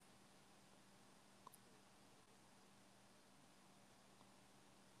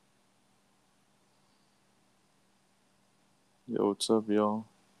Yo, what's up, y'all?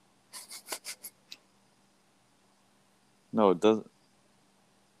 No, it doesn't.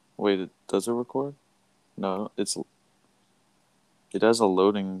 Wait, does it record? No, it has a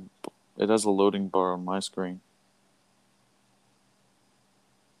loading. It has a loading bar on my screen.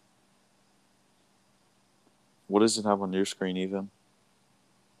 What does it have on your screen, even?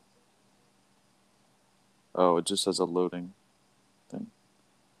 Oh, it just has a loading thing.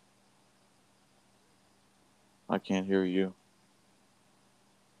 I can't hear you.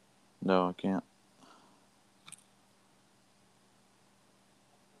 No, I can't.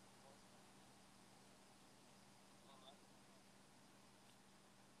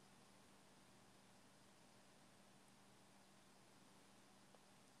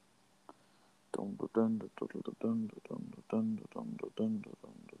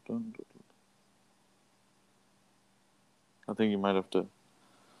 I think you might have to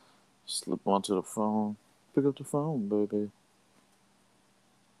slip onto the phone. Pick up the phone, baby.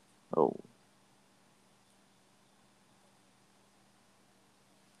 Oh,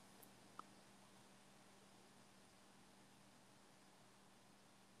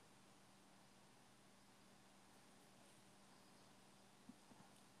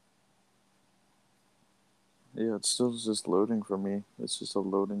 yeah, it's still just loading for me. It's just a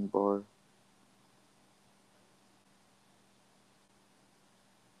loading bar.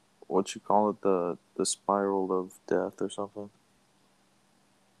 What you call it? The spiral of death or something?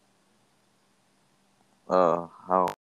 How?